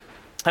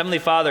Heavenly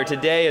Father,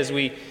 today as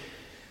we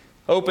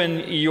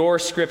open your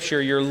scripture,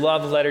 your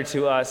love letter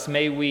to us,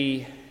 may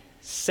we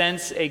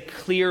sense a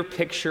clear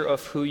picture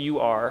of who you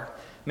are.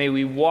 May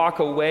we walk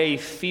away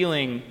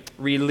feeling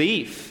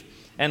relief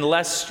and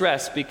less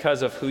stress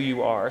because of who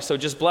you are. So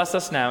just bless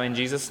us now in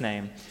Jesus'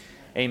 name.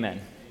 Amen.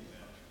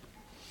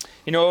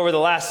 You know, over the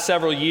last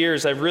several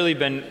years, I've really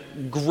been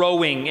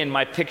growing in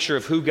my picture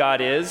of who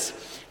God is.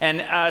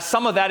 And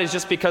some of that is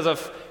just because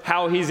of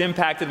how he's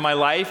impacted my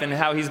life and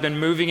how he's been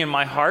moving in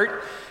my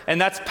heart. And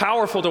that's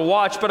powerful to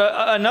watch. But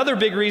another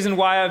big reason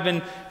why I've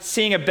been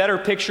seeing a better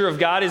picture of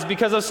God is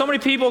because of so many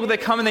people that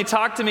come and they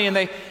talk to me and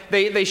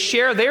they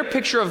share their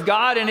picture of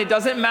God, and it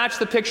doesn't match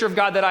the picture of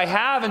God that I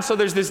have. And so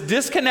there's this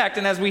disconnect.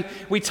 And as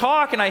we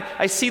talk and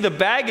I see the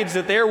baggage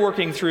that they're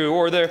working through,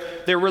 or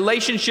their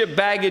relationship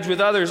baggage with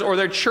others, or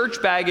their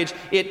church baggage,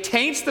 it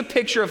taints the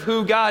picture of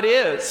who God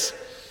is.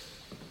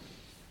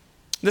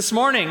 This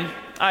morning,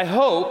 I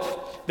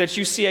hope that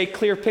you see a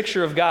clear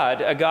picture of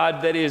God, a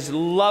God that is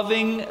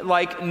loving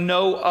like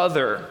no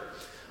other,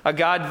 a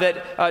God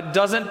that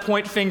doesn't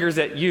point fingers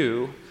at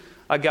you,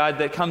 a God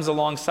that comes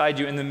alongside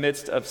you in the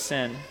midst of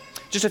sin.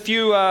 Just a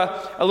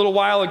little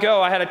while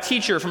ago, I had a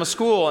teacher from a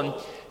school, and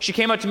she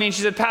came up to me and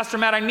she said, "Pastor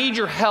Matt, I need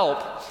your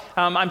help.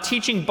 I'm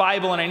teaching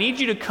Bible, and I need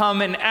you to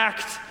come and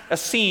act a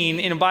scene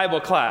in a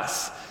Bible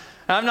class."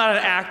 I'm not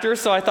an actor,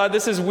 so I thought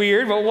this is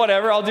weird, but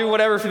whatever. I'll do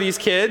whatever for these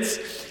kids.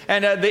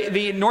 And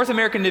the North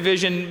American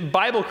Division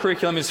Bible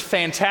curriculum is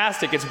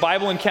fantastic. It's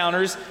Bible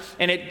encounters,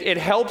 and it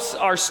helps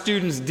our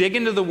students dig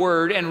into the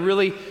Word and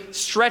really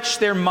stretch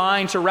their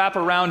mind to wrap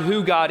around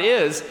who God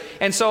is.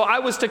 And so I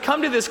was to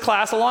come to this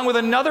class along with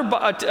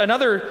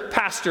another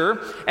pastor,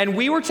 and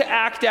we were to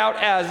act out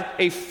as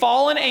a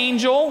fallen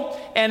angel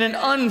and an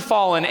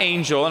unfallen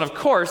angel. And of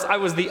course, I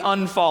was the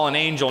unfallen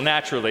angel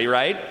naturally,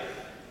 right?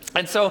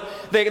 And so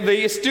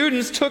the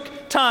students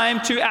took time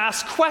to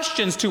ask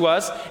questions to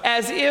us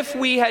as if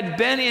we had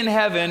been in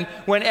heaven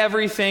when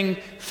everything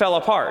fell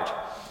apart.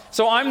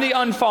 So I'm the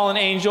unfallen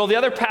angel, the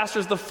other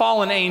pastor's the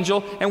fallen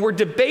angel, and we're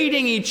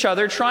debating each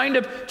other, trying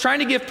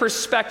to give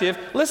perspective.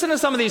 Listen to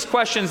some of these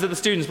questions that the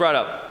students brought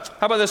up.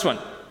 How about this one?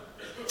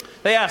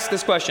 They asked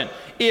this question: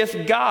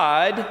 if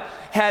God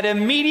had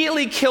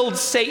immediately killed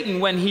Satan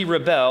when he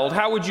rebelled,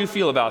 how would you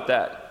feel about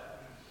that?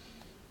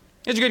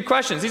 These are good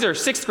questions. These are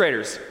sixth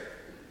graders.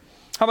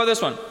 How about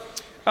this one?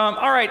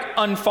 All right,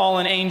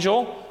 unfallen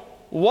angel,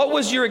 what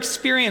was your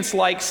experience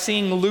like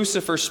seeing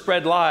Lucifer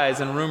spread lies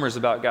and rumors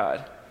about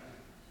God?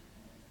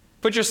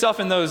 Put yourself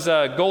in those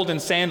golden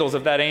sandals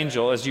of that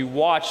angel as you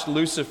watched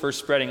Lucifer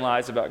spreading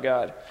lies about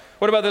God.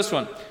 What about this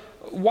one?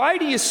 Why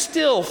do you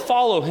still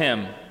follow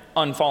him,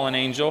 unfallen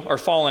angel or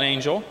fallen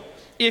angel,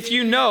 if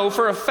you know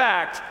for a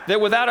fact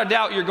that without a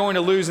doubt you're going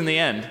to lose in the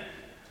end?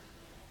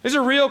 These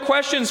are real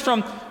questions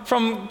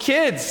from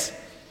kids.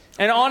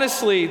 And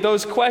honestly,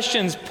 those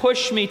questions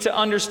push me to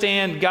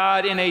understand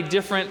God in a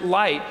different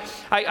light.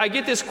 I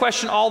get this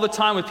question all the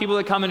time with people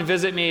that come and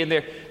visit me, and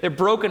they're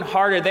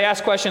brokenhearted. They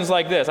ask questions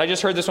like this. I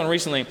just heard this one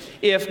recently.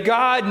 If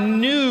God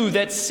knew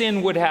that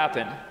sin would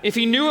happen, if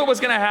he knew it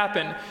was going to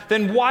happen,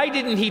 then why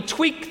didn't he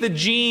tweak the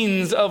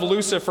genes of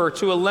Lucifer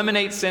to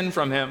eliminate sin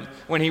from him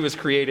when he was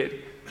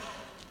created?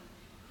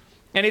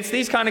 And it's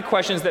these kind of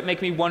questions that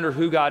make me wonder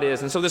who God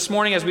is. And so this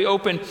morning, as we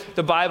open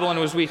the Bible and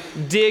as we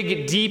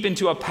dig deep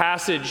into a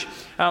passage,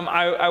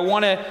 I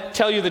want to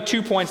tell you the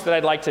 2 points that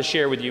I'd like to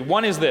share with you.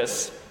 One is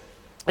this.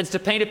 It's to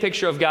paint a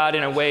picture of God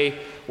in a way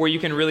where you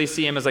can really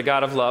see him as a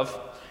God of love.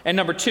 And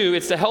number 2,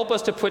 it's to help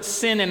us to put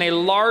sin in a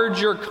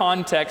larger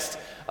context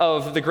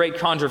of the great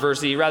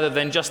controversy rather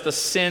than just the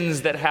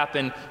sins that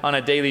happen on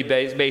a daily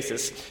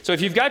basis. So if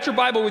you've got your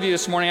Bible with you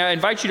this morning, I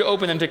invite you to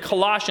open them to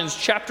Colossians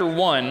chapter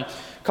 1.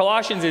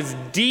 Colossians is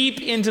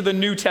deep into the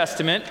New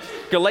Testament.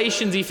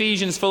 Galatians,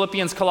 Ephesians,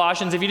 Philippians,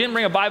 Colossians. If you didn't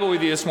bring a Bible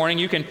with you this morning,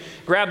 you can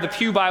grab the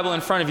Pew Bible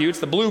in front of you.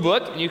 It's the blue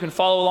book, and you can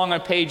follow along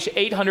on page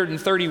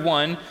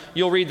 831.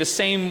 You'll read the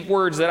same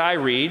words that I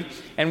read.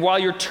 And while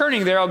you're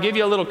turning there, I'll give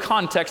you a little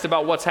context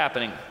about what's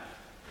happening.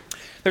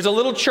 There's a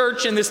little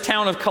church in this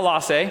town of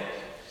Colossae.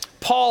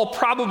 Paul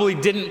probably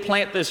didn't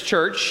plant this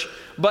church,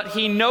 but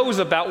he knows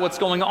about what's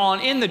going on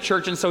in the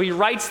church, and so he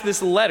writes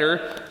this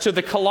letter to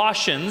the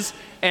Colossians,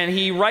 and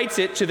he writes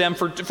it to them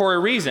for a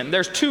reason.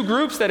 There's 2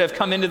 groups that have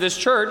come into this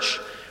church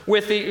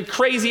with the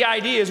crazy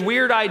ideas,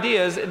 weird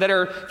ideas that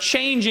are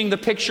changing the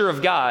picture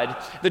of God.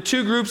 The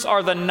 2 groups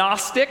are the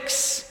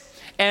Gnostics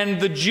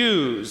and the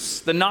Jews.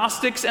 The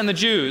Gnostics and the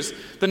Jews.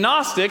 The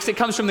Gnostics, it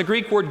comes from the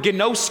Greek word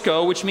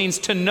gnosko, which means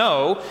to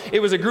know. It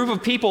was a group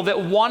of people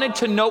that wanted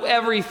to know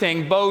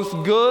everything,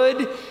 both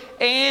good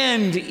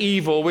and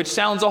evil, which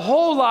sounds a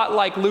whole lot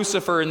like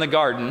Lucifer in the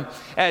garden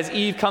as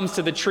Eve comes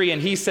to the tree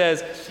and he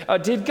says,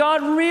 did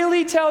God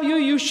really tell you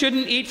you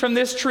shouldn't eat from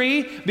this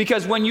tree?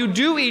 Because when you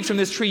do eat from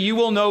this tree, you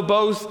will know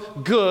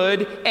both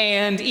good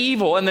and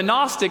evil. And the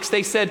Gnostics,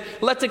 they said,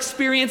 let's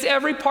experience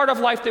every part of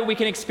life that we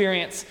can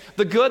experience,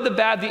 the good, the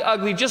bad, the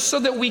ugly, just so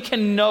that we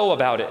can know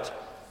about it.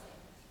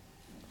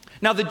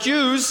 Now the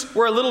Jews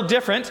were a little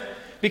different.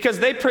 because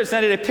they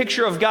presented a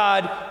picture of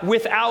God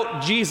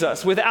without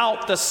Jesus,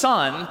 without the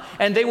Son,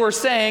 and they were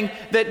saying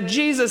that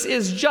Jesus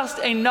is just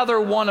another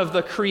one of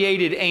the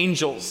created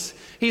angels.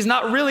 He's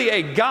not really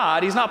a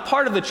God. He's not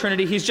part of the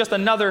Trinity. He's just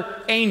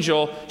another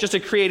angel, just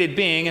a created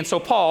being. And so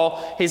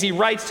Paul, as he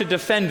writes to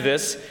defend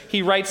this,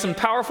 he writes some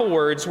powerful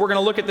words. We're going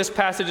to look at this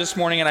passage this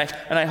morning, and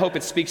I hope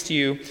it speaks to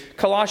you.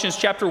 Colossians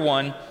chapter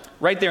 1,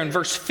 right there in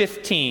verse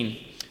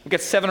 15. We've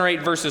got 7 or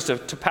 8 verses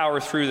to power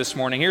through this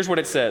morning. Here's what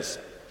it says.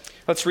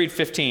 Let's read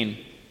 15.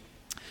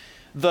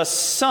 The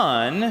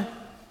Son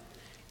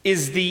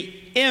is the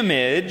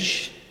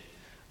image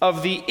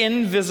of the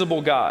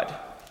invisible God,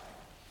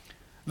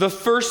 the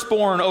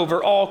firstborn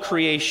over all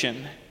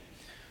creation.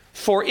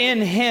 For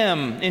in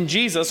him, in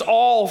Jesus,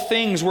 all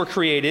things were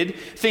created,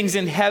 things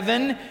in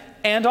heaven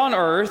and on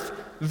earth,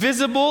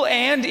 visible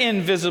and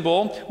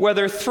invisible,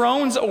 whether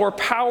thrones or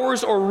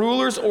powers or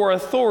rulers or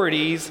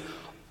authorities.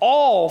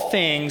 All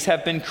things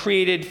have been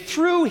created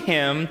through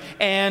him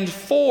and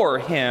for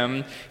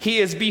him. He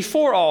is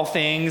before all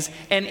things,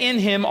 and in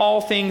him all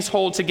things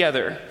hold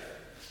together.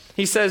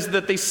 He says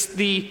that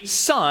the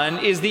Son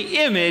is the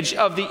image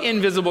of the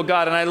invisible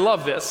God. And I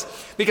love this,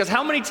 because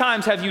how many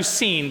times have you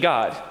seen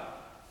God?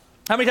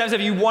 How many times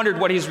have you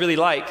wondered what he's really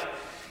like?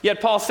 Yet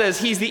Paul says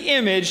he's the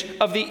image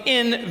of the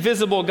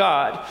invisible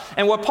God.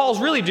 And what Paul's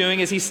really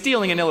doing is he's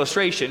stealing an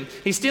illustration.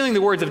 He's stealing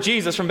the words of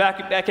Jesus from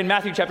back in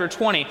Matthew chapter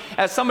 20.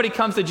 As somebody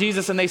comes to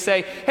Jesus and they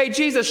say, hey,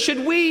 Jesus,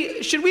 should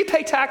we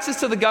pay taxes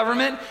to the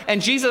government?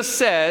 And Jesus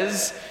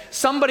says,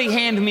 somebody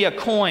hand me a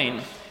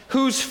coin.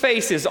 Whose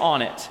face is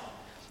on it?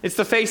 It's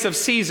the face of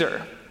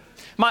Caesar.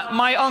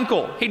 My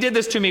uncle, he did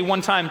this to me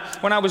one time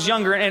when I was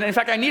younger. And in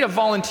fact, I need a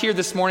volunteer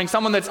this morning,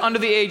 someone that's under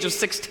the age of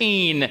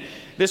 16.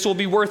 This will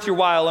be worth your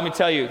while, let me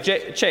tell you.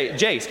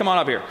 Jace, come on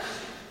up here.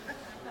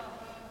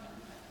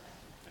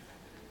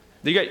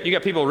 You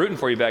got people rooting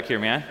for you back here,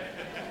 man.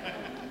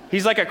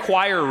 He's like a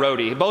choir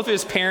roadie. Both of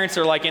his parents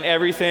are like in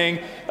everything.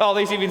 Oh,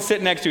 they even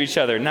sit next to each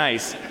other.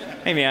 Nice.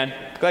 Hey, man,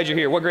 glad you're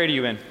here. What grade are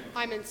you in?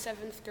 I'm in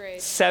 7th grade.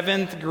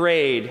 7th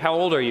grade. How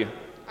old are you?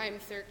 I'm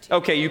 13.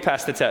 Okay, you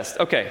passed the test.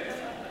 Okay,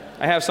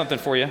 I have something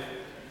for you.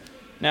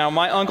 Now,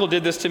 my uncle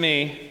did this to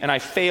me, and I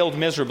failed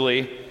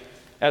miserably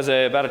as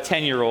about a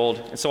 10-year-old,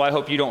 and so I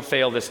hope you don't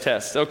fail this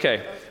test.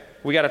 Okay,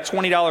 we got a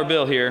 $20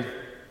 bill here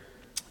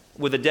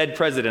with a dead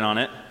president on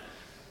it.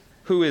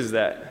 Who is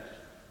that?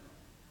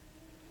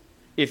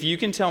 If you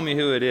can tell me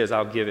who it is,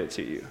 I'll give it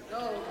to you.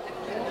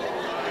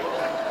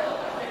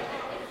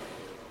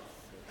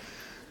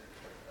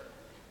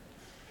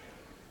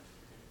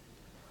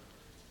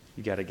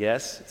 You got to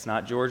guess? It's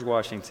not George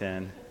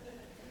Washington.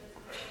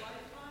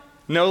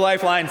 No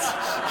lifelines.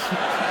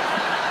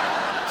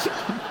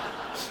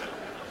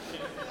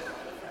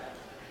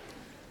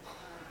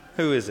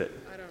 Who is it?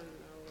 I don't know.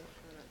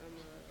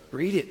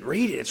 Read it.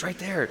 It's right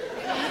there.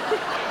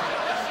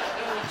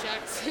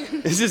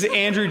 Jackson. This is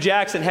Andrew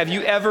Jackson. Have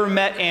you ever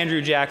met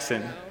Andrew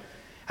Jackson? No.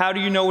 How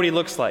do you know what he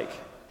looks like?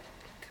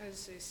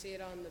 Because you see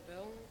it on the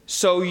bill.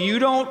 So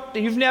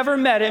you've never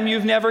met him,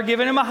 you've never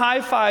given him a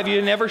high five,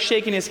 you've never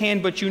shaken his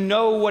hand, but you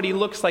know what he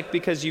looks like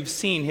because you've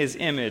seen his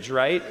image,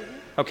 right?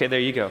 Mm-hmm. Okay, there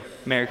you go.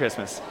 Merry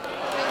Christmas.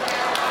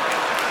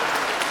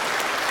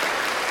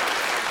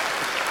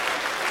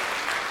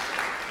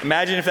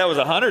 Imagine if that was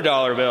a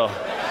 $100 bill.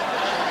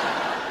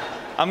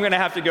 I'm going to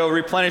have to go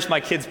replenish my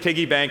kids'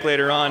 piggy bank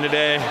later on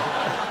today.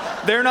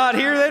 They're not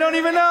here, they don't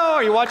even know.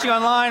 Are you watching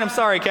online? I'm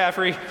sorry,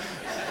 Caffrey.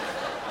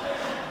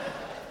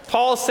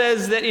 Paul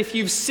says that if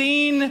you've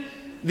seen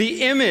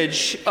the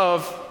image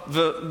of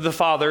the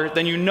Father,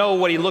 then you know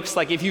what he looks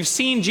like. If you've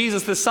seen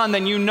Jesus the Son,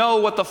 then you know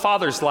what the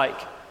Father's like.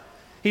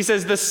 He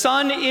says the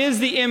Son is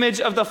the image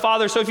of the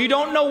Father. So if you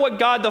don't know what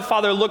God the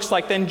Father looks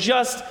like, then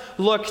just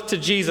look to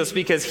Jesus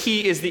because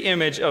he is the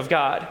image of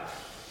God.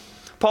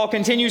 Paul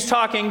continues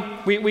talking.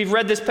 We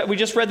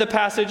just read the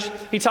passage.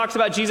 He talks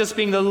about Jesus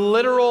being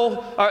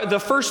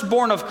the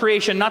firstborn of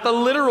creation, not the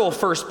literal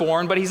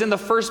firstborn, but he's in the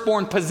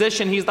firstborn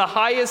position. He's the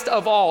highest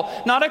of all,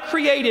 not a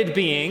created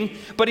being,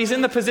 but he's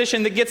in the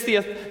position that gets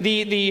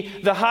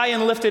the high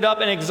and lifted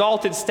up and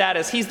exalted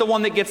status. He's the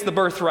one that gets the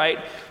birthright.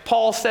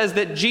 Paul says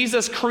that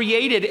Jesus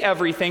created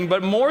everything,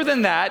 but more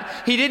than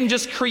that, he didn't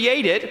just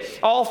create it.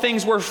 All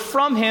things were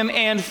from him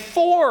and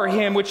for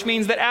him, which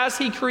means that as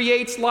he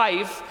creates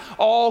life,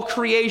 all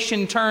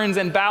creation turns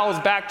and bows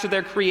back to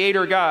their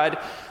creator God.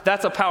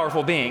 That's a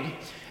powerful being.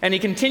 And he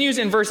continues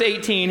in verse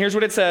 18. Here's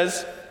what it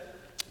says.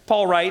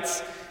 Paul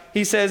writes,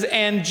 he says,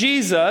 and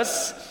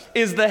Jesus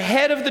is the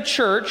head of the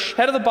church,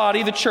 head of the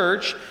body, the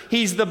church.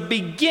 He's the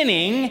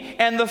beginning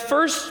and the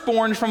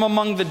firstborn from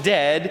among the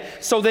dead,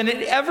 so that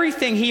in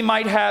everything he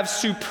might have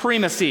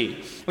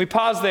supremacy. We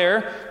pause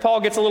there.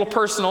 Paul gets a little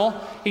personal.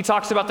 He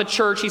talks about the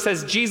church. He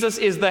says Jesus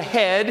is the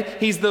head.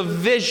 He's the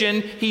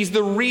vision. He's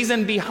the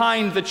reason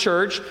behind the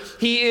church.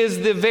 He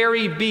is the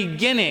very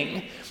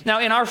beginning. Now,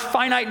 in our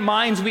finite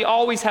minds, we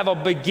always have a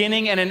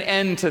beginning and an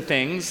end to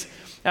things.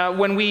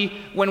 When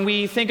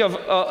we think of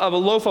a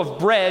loaf of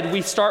bread,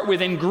 we start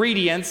with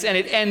ingredients and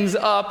it ends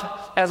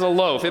up as a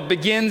loaf. It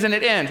begins and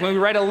it ends. When we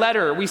write a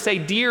letter, we say,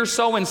 "Dear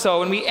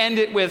so-and-so," and we end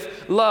it with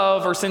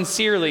love or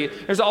sincerely.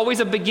 There's always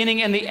a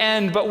beginning and the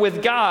end, but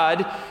with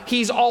God,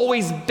 he's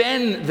always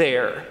been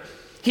there.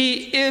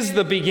 He is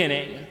the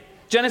beginning.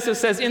 Genesis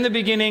says, "In the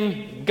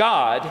beginning,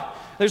 God."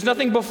 There's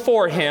nothing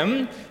before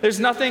him. There's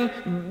nothing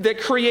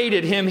that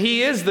created him.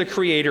 He is the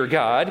creator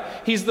God.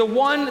 He's the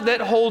one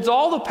that holds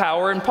all the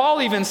power. And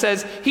Paul even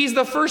says he's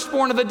the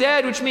firstborn of the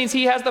dead, which means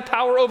he has the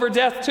power over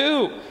death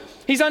too.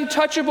 He's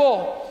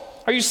untouchable.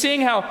 Are you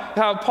seeing how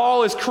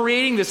Paul is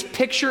creating this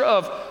picture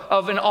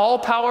of an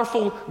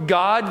all-powerful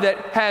God that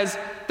has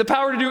the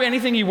power to do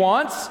anything he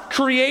wants,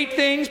 create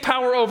things,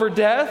 power over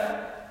death?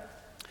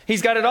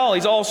 He's got it all.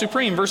 He's all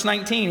supreme. Verse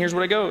 19, here's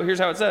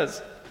how it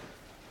says.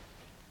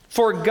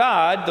 "For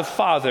God the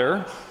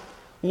Father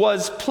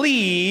was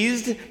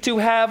pleased to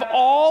have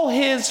all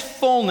his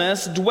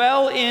fullness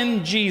dwell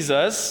in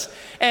Jesus,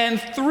 and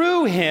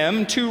through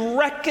him to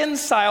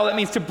reconcile," that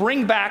means to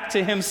bring back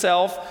to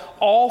himself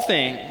all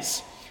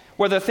things,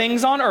 whether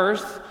things on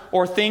earth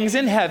or things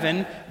in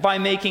heaven, by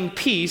making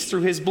peace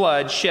through his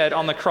blood shed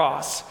on the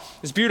cross.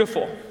 It's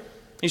beautiful.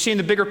 You see in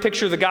the bigger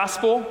picture of the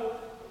gospel?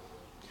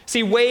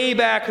 See, way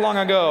back long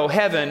ago,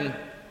 heaven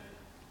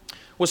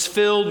was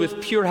filled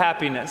with pure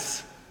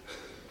happiness.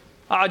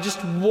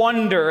 Just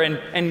wonder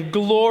and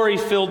glory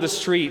filled the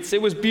streets.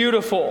 It was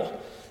beautiful.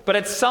 But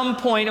at some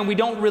point, and we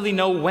don't really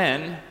know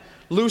when,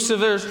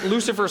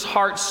 Lucifer's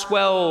heart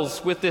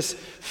swells with this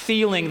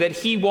feeling that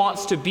he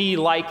wants to be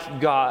like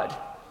God.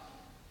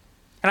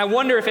 And I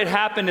wonder if it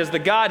happened as the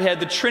Godhead,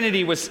 the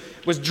Trinity, was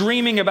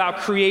dreaming about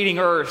creating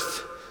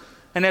earth.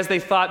 And as they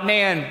thought,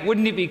 man,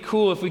 wouldn't it be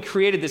cool if we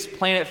created this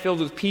planet filled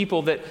with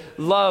people that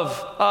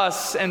love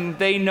us and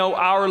they know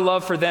our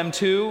love for them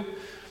too?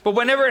 But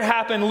whenever it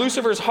happened,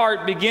 Lucifer's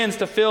heart begins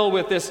to fill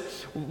with this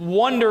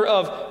wonder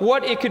of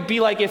what it could be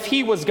like if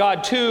he was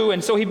God too.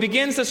 And so he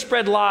begins to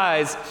spread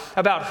lies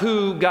about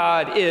who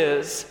God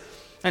is.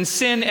 And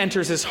sin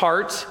enters his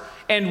heart,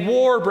 and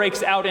war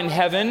breaks out in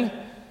heaven.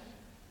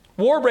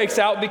 War breaks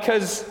out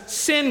because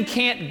sin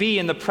can't be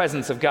in the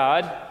presence of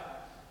God.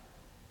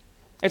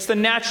 It's the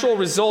natural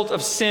result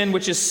of sin,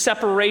 which is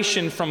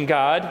separation from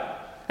God.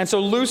 And so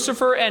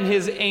Lucifer and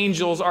his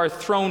angels are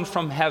thrown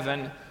from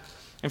heaven.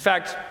 In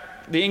fact,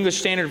 the English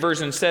Standard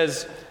Version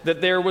says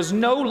that there was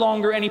no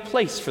longer any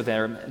place for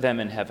them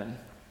in heaven.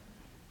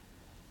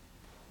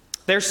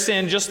 Their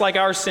sin, just like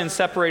our sin,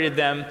 separated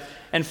them,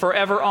 and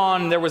forever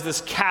on there was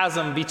this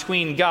chasm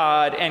between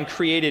God and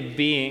created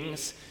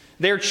beings.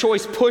 Their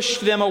choice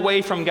pushed them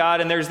away from God,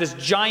 and there's this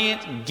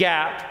giant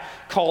gap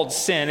called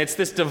sin. It's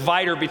this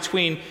divider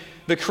between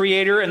the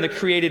Creator and the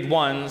created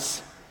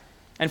ones.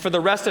 And for the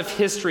rest of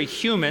history,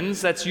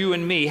 humans, that's you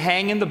and me,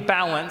 hang in the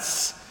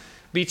balance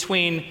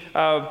between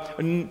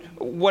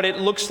what it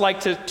looks like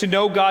to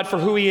know God for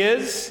who he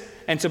is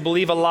and to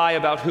believe a lie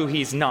about who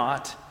he's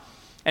not.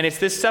 And it's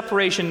this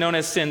separation known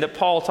as sin that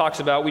Paul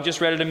talks about. We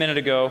just read it a minute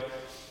ago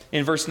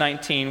in verse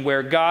 19,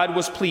 where God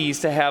was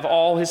pleased to have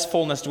all his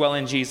fullness dwell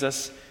in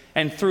Jesus,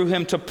 and through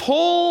him to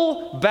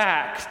pull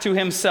back to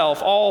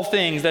himself all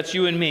things, that's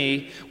you and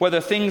me,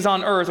 whether things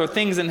on earth or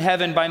things in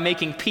heaven, by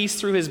making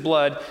peace through his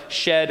blood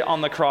shed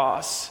on the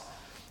cross.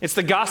 It's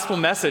the gospel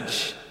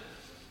message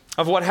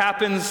of what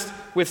happens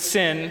with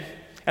sin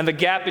and the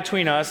gap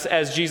between us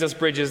as Jesus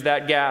bridges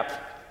that gap.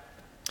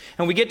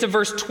 And we get to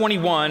verse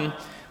 21,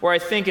 where I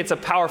think it's a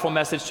powerful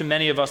message to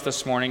many of us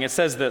this morning. It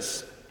says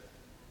this: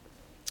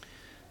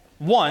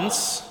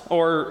 "Once,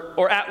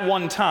 or at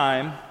one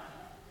time,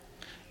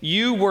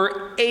 you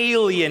were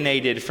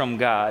alienated from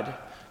God."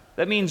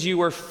 That means you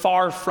were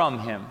far from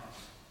him.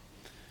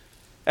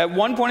 At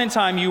one point in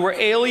time, you were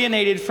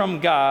alienated from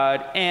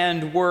God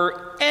and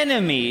were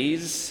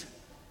enemies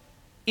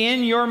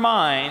in your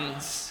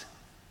minds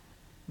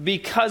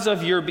because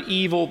of your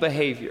evil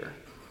behavior.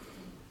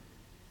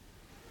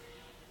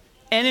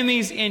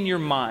 Enemies in your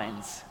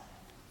minds.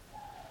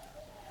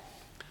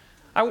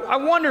 I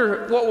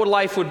wonder what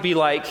life would be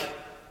like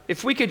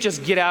if we could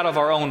just get out of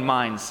our own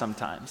minds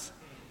sometimes.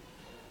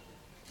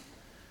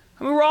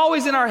 I mean, we're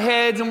always in our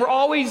heads, and we're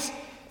always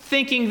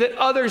thinking that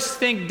others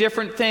think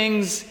different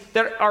things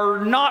that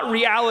are not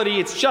reality.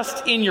 It's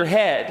just in your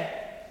head.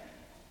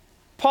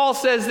 Paul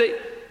says that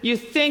you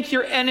think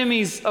you're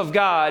enemies of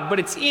God, but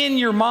it's in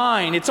your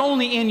mind. It's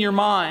only in your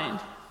mind.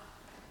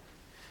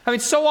 I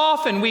mean, so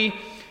often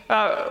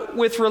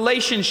with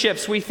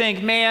relationships, we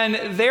think,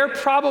 man, they're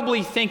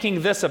probably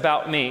thinking this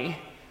about me.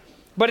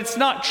 But it's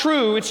not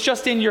true. It's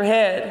just in your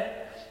head.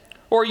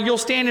 Or you'll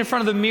stand in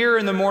front of the mirror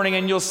in the morning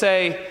and you'll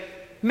say,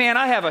 man,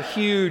 I have a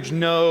huge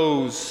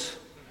nose.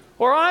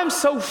 Or I'm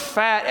so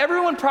fat.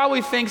 Everyone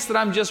probably thinks that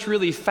I'm just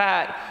really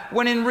fat.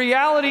 When in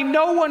reality,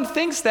 no one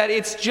thinks that.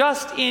 It's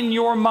just in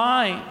your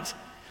mind.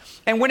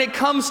 And when it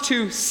comes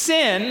to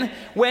sin,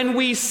 when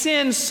we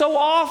sin so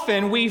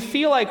often, we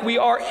feel like we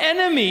are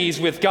enemies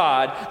with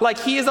God, like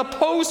he is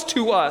opposed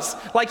to us,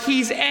 like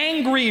he's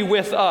angry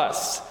with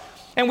us.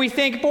 And we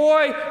think,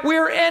 boy,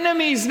 we're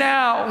enemies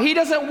now. He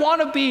doesn't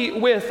want to be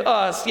with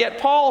us. Yet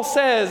Paul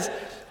says,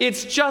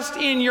 it's just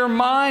in your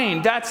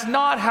mind. That's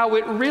not how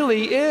it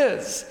really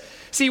is.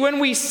 See, when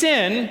we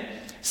sin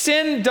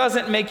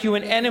doesn't make you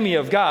an enemy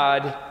of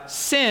God.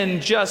 Sin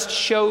just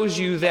shows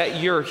you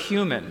that you're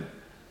human.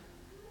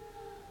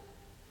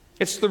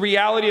 It's the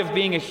reality of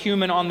being a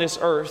human on this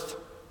earth.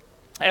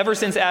 Ever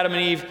since Adam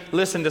and Eve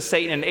listened to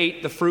Satan and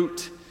ate the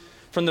fruit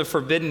from the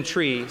forbidden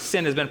tree,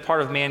 sin has been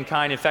part of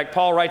mankind. In fact,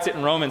 Paul writes it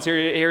in Romans. Here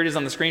it is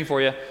on the screen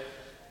for you.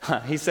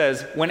 He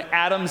says, when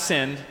Adam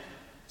sinned,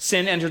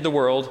 sin entered the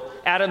world.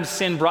 Adam's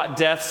sin brought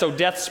death, so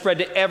death spread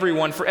to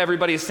everyone, for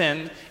everybody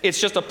sinned.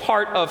 It's just a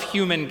part of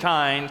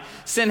humankind.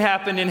 Sin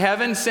happened in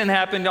heaven, sin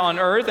happened on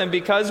earth, and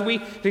because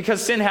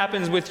sin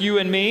happens with you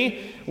and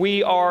me,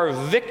 we are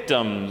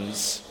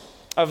victims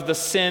of the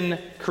sin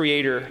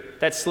creator,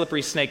 that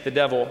slippery snake, the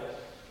devil.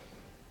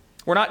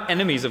 We're not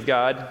enemies of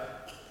God.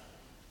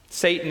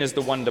 Satan is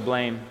the one to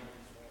blame.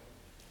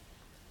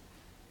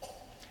 Have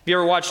you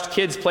ever watched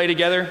kids play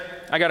together?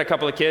 I got a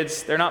couple of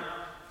kids. They're not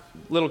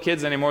little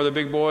kids anymore. They're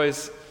big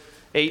boys,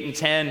 8 and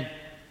 10.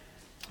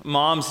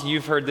 Moms,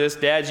 you've heard this.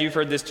 Dads, you've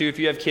heard this too. If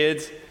you have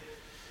kids,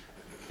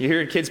 you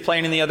hear kids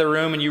playing in the other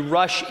room and you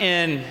rush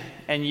in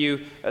and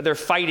they're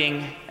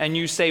fighting and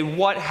you say,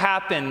 what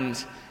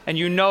happened? And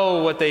you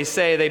know what they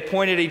say. They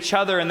point at each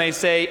other and they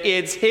say,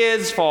 it's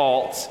his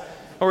fault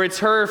or it's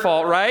her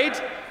fault,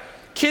 right?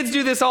 Kids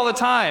do this all the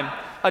time.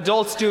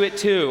 Adults do it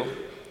too.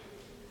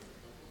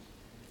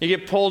 You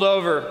get pulled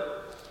over.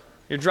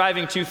 You're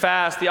driving too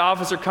fast. The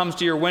officer comes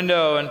to your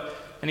window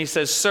and he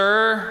says,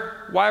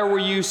 sir, why were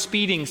you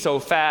speeding so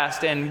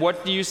fast? And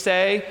what do you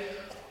say?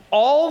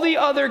 All the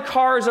other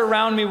cars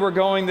around me were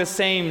going the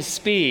same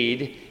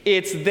speed.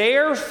 It's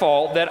their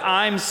fault that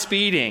I'm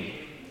speeding,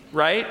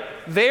 right?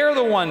 They're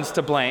the ones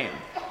to blame.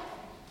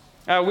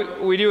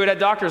 We do it at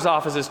doctor's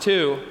offices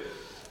too.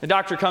 The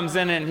doctor comes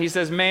in and he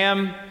says,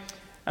 ma'am,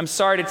 I'm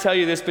sorry to tell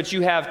you this, but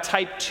you have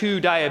type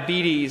 2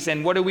 diabetes.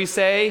 And what do we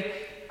say?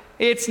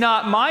 It's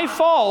not my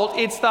fault.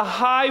 It's the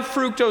high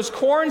fructose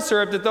corn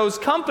syrup that those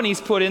companies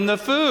put in the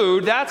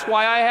food. That's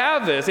why I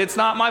have this. It's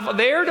not my fault.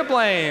 They're to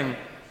blame,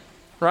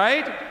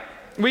 right?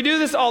 We do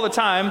this all the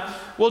time.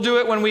 We'll do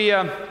it when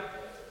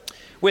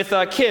with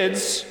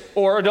kids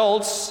or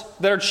adults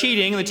that are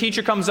cheating. The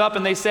teacher comes up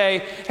and they say,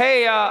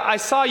 hey, I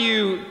saw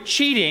you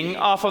cheating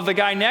off of the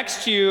guy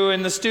next to you.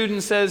 And the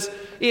student says,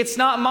 it's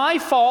not my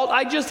fault.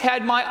 I just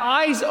had my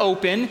eyes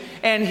open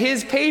and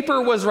his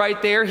paper was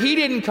right there. He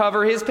didn't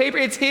cover his paper.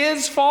 It's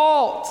his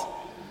fault.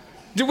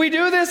 Do we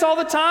do this all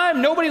the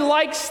time? Nobody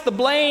likes the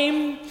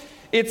blame.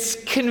 It's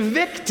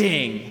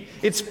convicting.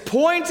 It's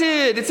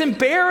pointed. It's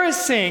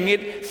embarrassing.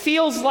 It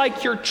feels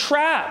like you're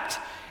trapped.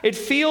 It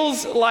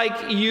feels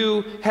like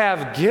you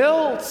have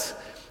guilt.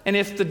 And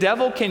if the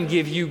devil can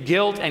give you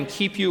guilt and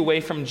keep you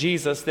away from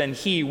Jesus, then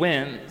he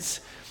wins.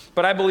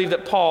 But I believe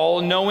that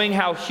Paul, knowing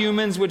how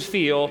humans would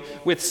feel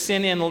with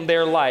sin in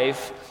their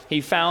life,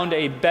 he found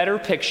a better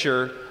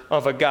picture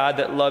of a God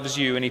that loves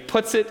you. And he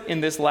puts it in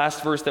this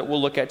last verse that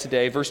we'll look at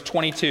today, verse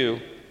 22.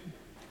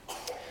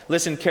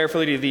 Listen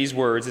carefully to these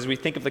words as we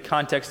think of the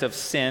context of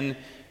sin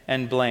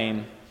and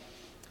blame.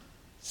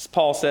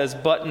 Paul says,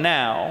 but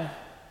now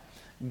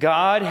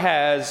God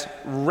has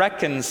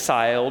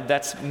reconciled,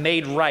 that's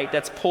made right,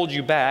 that's pulled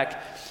you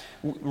back,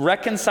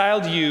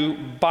 reconciled you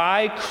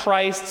by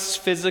Christ's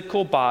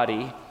physical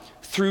body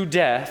through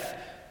death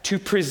to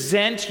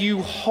present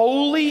you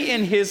holy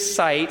in his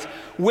sight,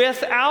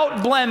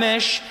 without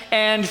blemish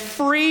and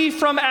free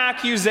from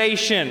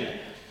accusation.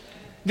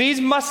 These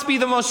must be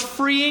the most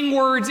freeing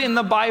words in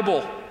the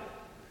Bible.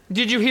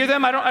 Did you hear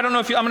them? I don't know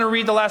if I'm going to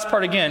read the last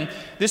part again.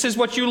 This is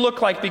what you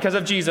look like because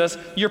of Jesus.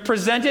 You're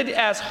presented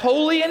as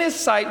holy in his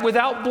sight,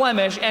 without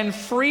blemish and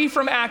free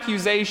from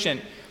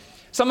accusation.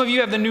 Some of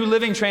you have the New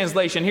Living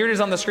Translation. Here it is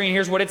on the screen.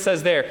 Here's what it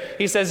says there.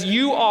 He says,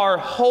 you are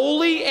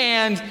holy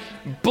and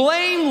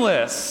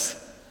blameless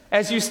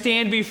as you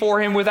stand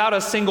before him without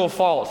a single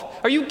fault.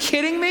 Are you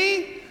kidding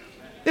me?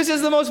 This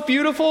is the most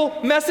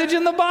beautiful message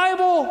in the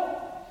Bible.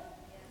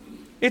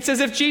 It's as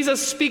if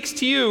Jesus speaks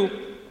to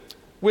you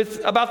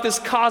about this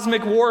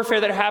cosmic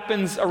warfare that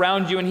happens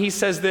around you, and he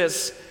says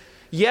this,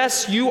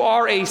 yes, you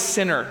are a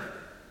sinner.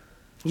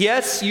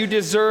 Yes, you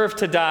deserve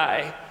to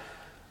die.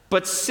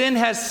 But sin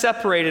has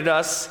separated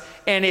us,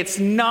 and it's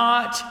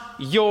not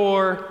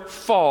your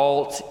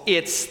fault,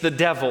 it's the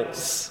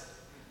devil's.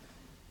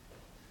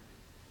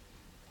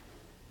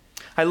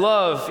 I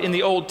love in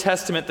the Old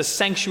Testament the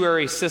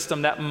sanctuary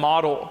system, that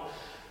model,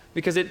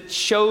 because it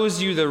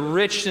shows you the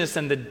richness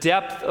and the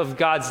depth of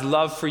God's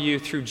love for you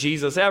through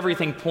Jesus.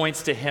 Everything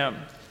points to him.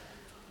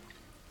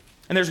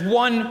 And there's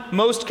one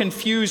most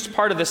confused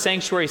part of the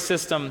sanctuary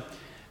system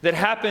that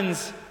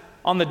happens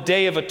on the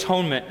Day of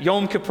Atonement,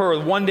 Yom Kippur,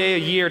 one day a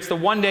year. It's the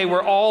one day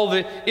where all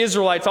the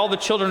Israelites, all the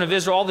children of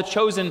Israel, all the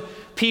chosen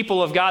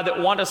people of God that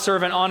want to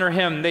serve and honor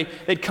him,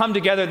 they'd come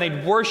together and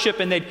they'd worship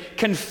and they'd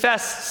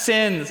confess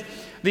sins.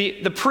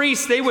 The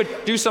priests, they would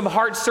do some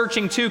heart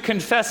searching too,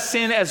 confess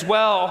sin as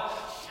well.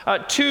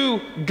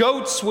 2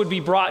 goats would be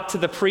brought to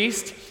the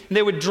priest.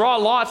 They would draw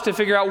lots to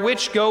figure out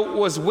which goat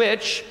was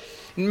which.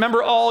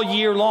 Remember, all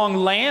year long,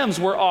 lambs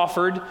were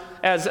offered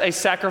as a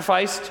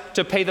sacrifice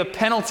to pay the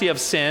penalty of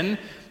sin.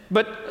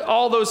 But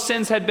all those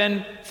sins had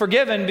been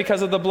forgiven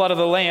because of the blood of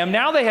the lamb.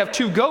 Now they have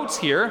 2 goats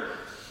here.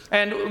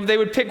 And they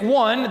would pick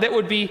one that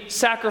would be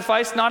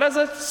sacrificed, not as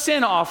a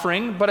sin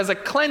offering, but as a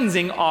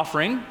cleansing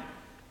offering.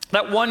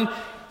 That one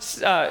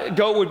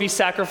goat would be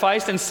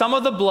sacrificed, and some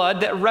of the blood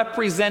that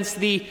represents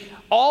the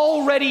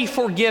already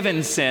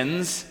forgiven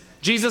sins,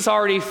 Jesus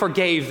already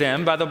forgave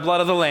them by the blood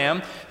of the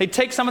Lamb. They'd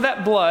take some of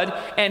that blood,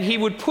 and he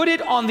would put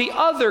it on the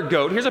other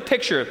goat. Here's a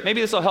picture.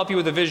 Maybe this will help you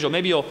with the visual.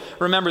 Maybe you'll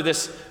remember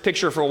this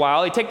picture for a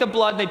while. They'd take the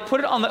blood, and they'd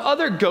put it on the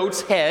other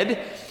goat's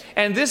head.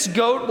 And this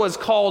goat was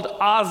called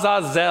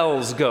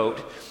Azazel's goat,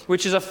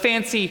 which is a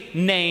fancy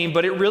name,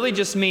 but it really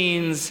just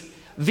means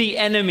the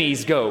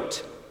enemy's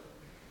goat.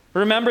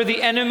 Remember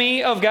the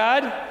enemy of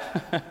God?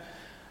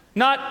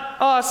 Not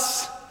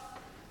us,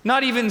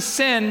 not even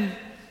sin.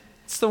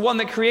 It's the one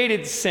that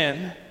created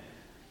sin.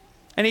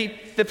 And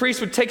the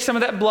priest would take some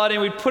of that blood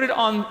and we'd put it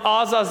on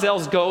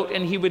Azazel's goat,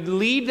 and he would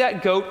lead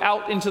that goat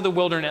out into the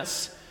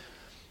wilderness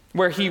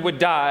where he would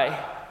die.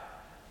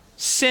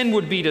 Sin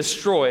would be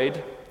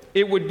destroyed.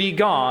 It would be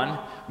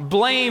gone.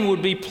 Blame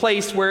would be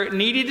placed where it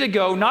needed to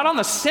go, not on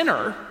the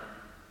sinner,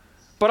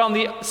 but on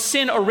the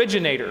sin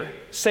originator,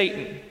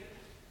 Satan.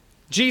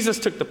 Jesus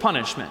took the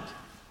punishment,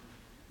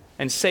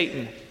 and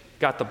Satan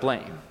got the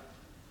blame.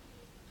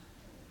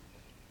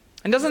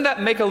 And doesn't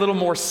that make a little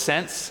more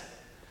sense?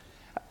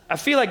 I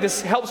feel like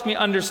this helps me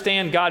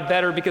understand God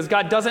better, because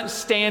God doesn't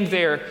stand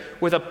there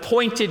with a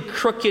pointed,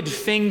 crooked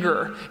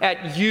finger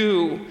at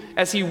you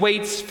as he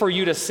waits for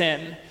you to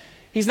sin.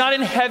 He's not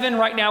in heaven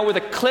right now with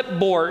a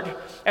clipboard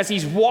as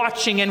he's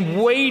watching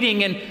and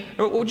waiting and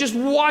just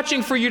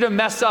watching for you to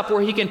mess up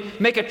where he can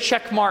make a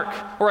check mark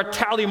or a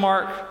tally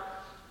mark.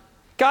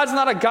 God's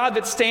not a God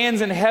that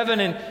stands in heaven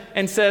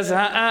and says,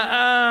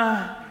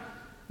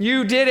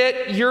 you did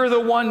it, you're the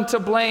one to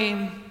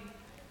blame.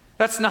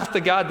 That's not the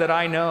God that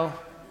I know.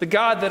 The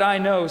God that I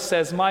know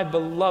says, my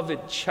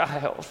beloved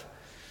child,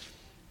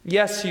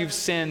 yes, you've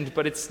sinned,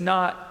 but it's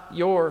not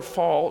your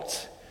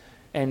fault.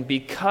 And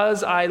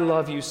because I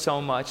love you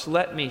so much,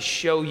 let me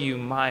show you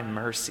my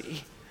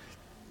mercy.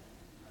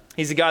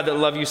 He's a God that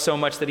loved you so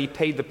much that he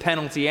paid the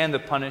penalty and the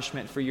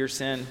punishment for your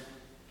sin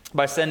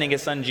by sending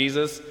his son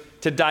Jesus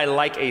to die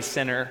like a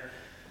sinner.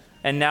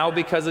 And now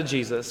because of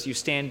Jesus, you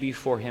stand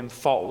before him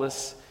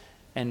faultless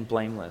and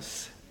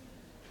blameless.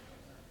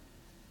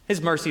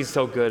 His mercy is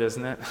so good,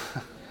 isn't it?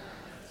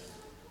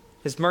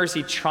 His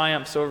mercy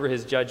triumphs over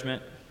his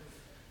judgment.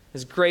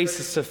 His grace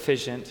is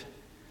sufficient.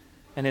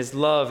 And his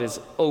love is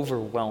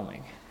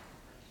overwhelming.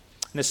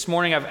 And this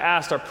morning I've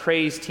asked our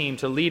praise team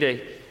to lead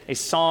a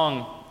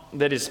song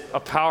that is a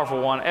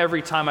powerful one.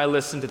 Every time I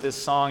listen to this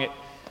song,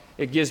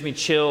 it gives me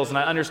chills, and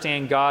I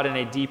understand God in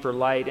a deeper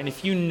light. And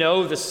if you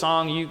know the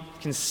song, you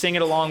can sing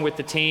it along with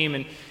the team.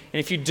 And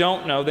if you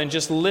don't know, then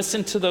just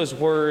listen to those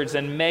words,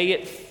 and may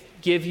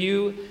it give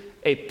you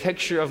a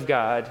picture of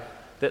God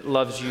that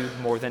loves you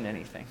more than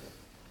anything.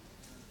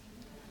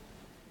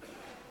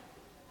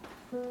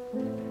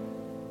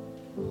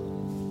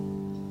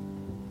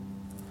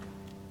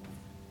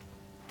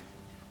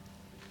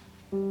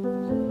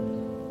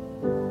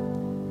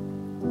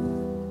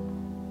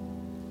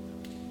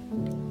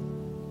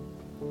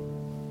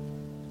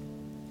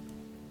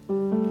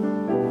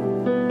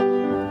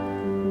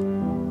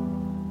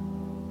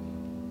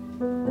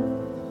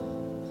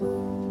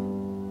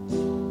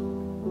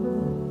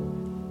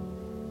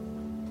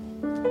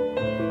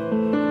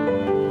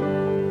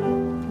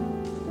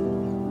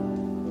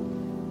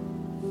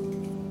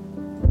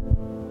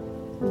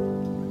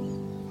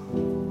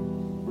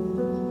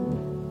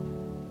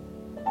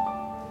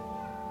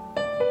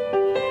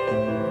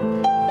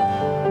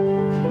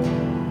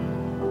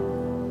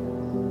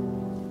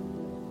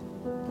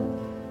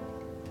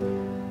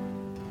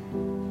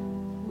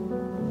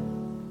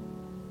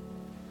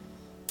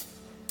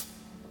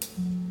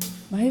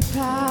 My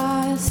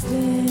past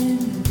in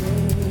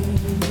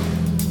grace,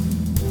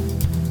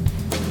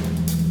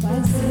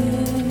 my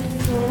sin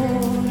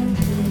forgiven.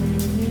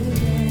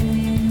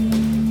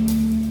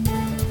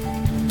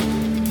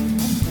 I'm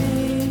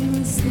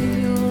famous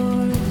in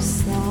your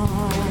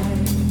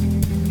sight,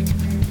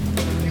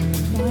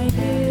 my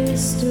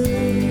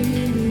history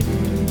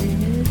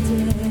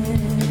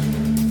written.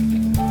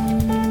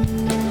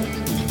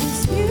 It's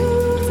you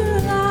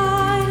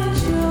delight in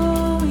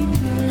showing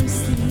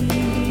mercy.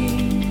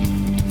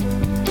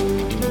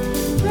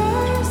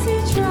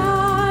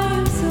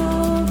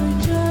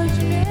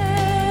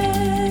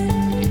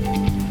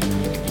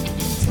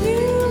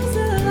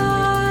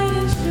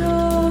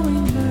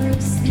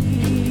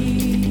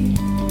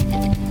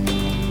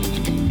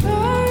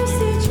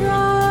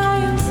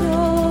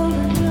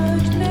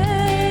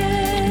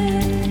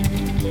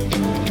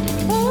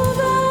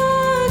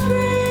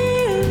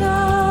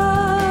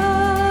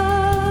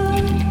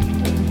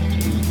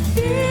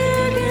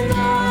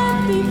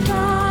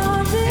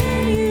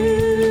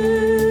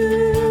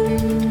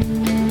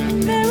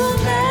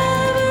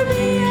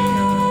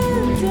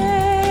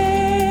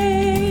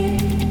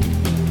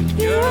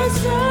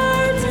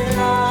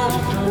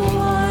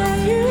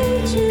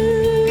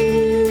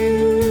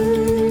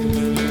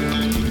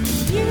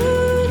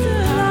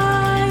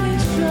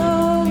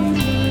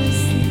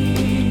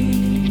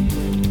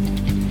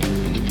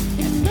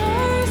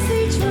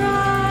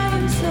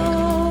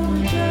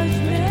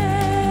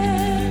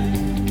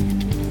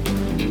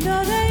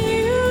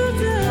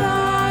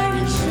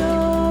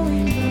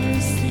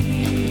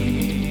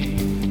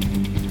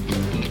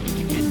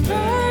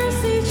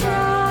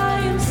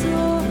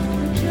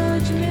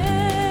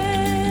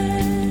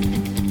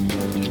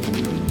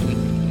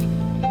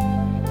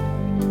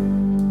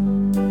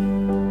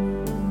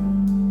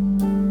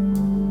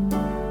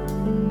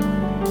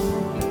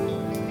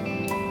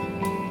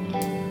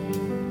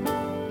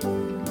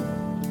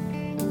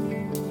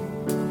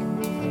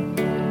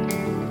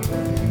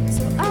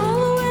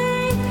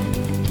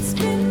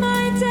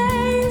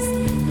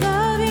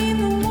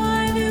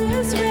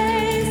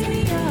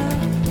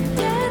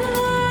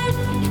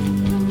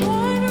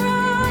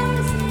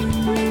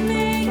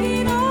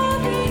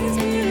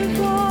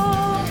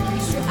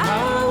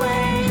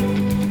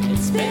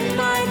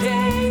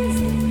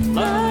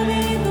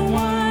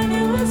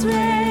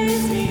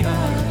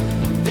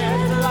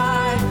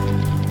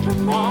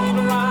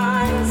 morning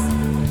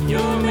rise.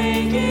 You're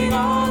making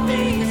all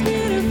things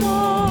beautiful.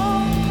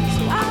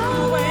 So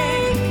I'll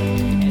awake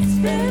and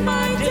spend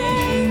my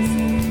days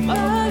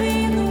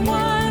loving the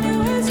one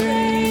who has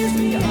raised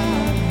me up.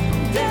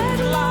 Dead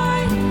to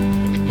life,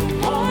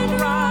 morning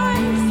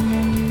rise.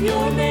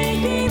 You're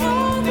making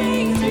all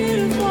things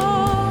beautiful.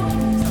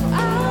 So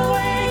I'll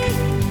awake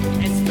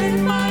and spend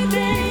my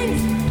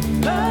days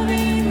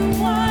loving the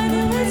one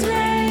who has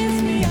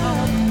raised me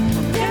up.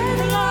 Dead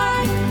to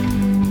life,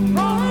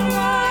 morning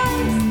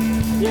rise.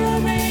 You're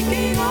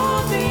making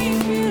all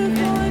things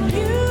beautiful, and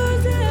you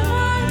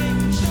delight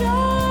in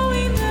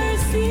showing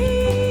mercy.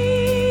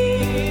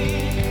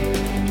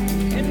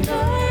 And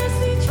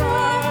mercy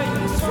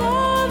triumphs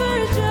over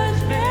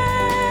judgment.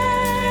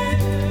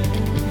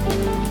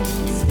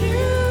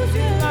 You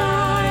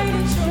delight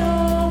in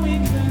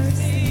showing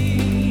mercy.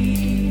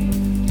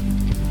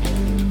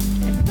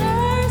 And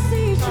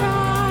mercy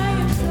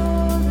triumphs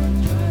over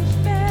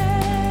judgment.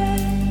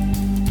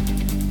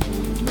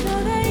 Know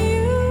that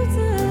you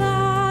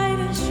delight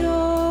in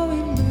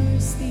showing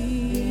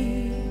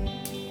mercy.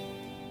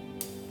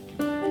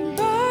 And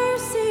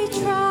mercy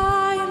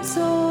triumphs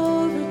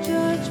over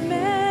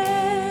judgment.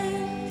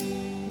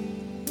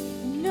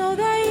 Know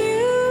that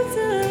you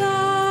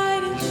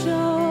delight in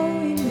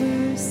showing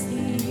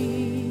mercy.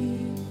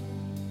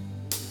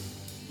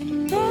 And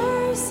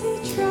mercy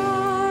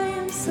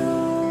triumphs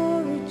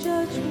over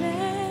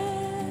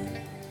judgment.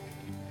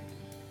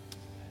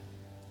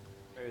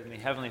 Pray with me.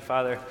 Heavenly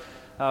Father,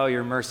 oh,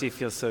 your mercy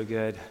feels so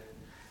good.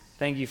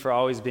 Thank you for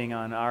always being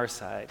on our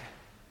side.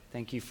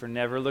 Thank you for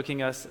never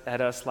looking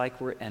at us like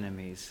we're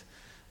enemies,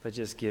 but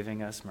just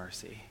giving us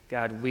mercy.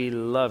 God, we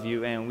love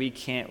you, and we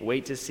can't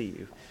wait to see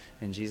you.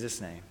 In Jesus'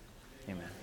 name, amen.